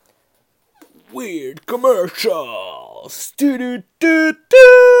Weird commercials.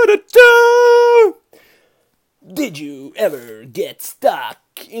 Do-do-do-do-do-do. Did you ever get stuck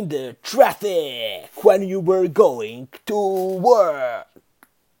in the traffic when you were going to work?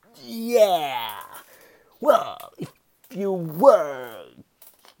 Yeah. Well, if you were,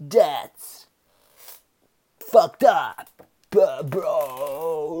 that's fucked up,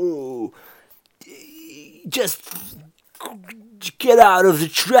 bro. Just get out of the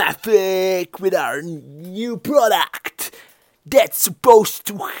traffic with our new product that's supposed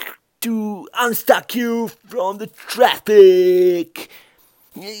to unstuck you from the traffic.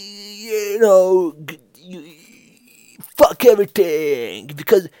 Fuck everything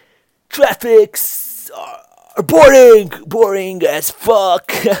because traffics are boring as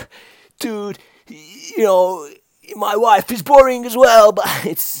fuck, dude. My wife is boring as well, but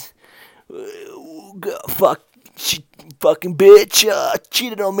it's fuck. She fucking bitch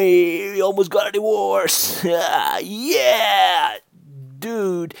cheated on me. We almost got a divorce. Yeah,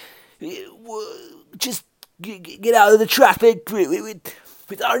 dude. Just get out of the traffic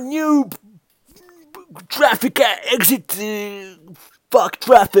with our new traffic exit. Fuck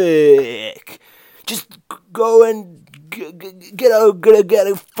traffic. Just go and get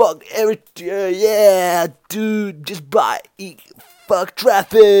a fuck everything. Yeah, dude. Just buy fuck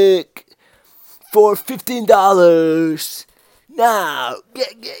traffic for $15. Now,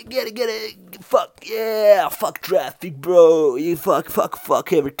 get it, fuck traffic, bro. You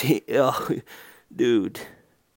fuck everything. Oh, dude.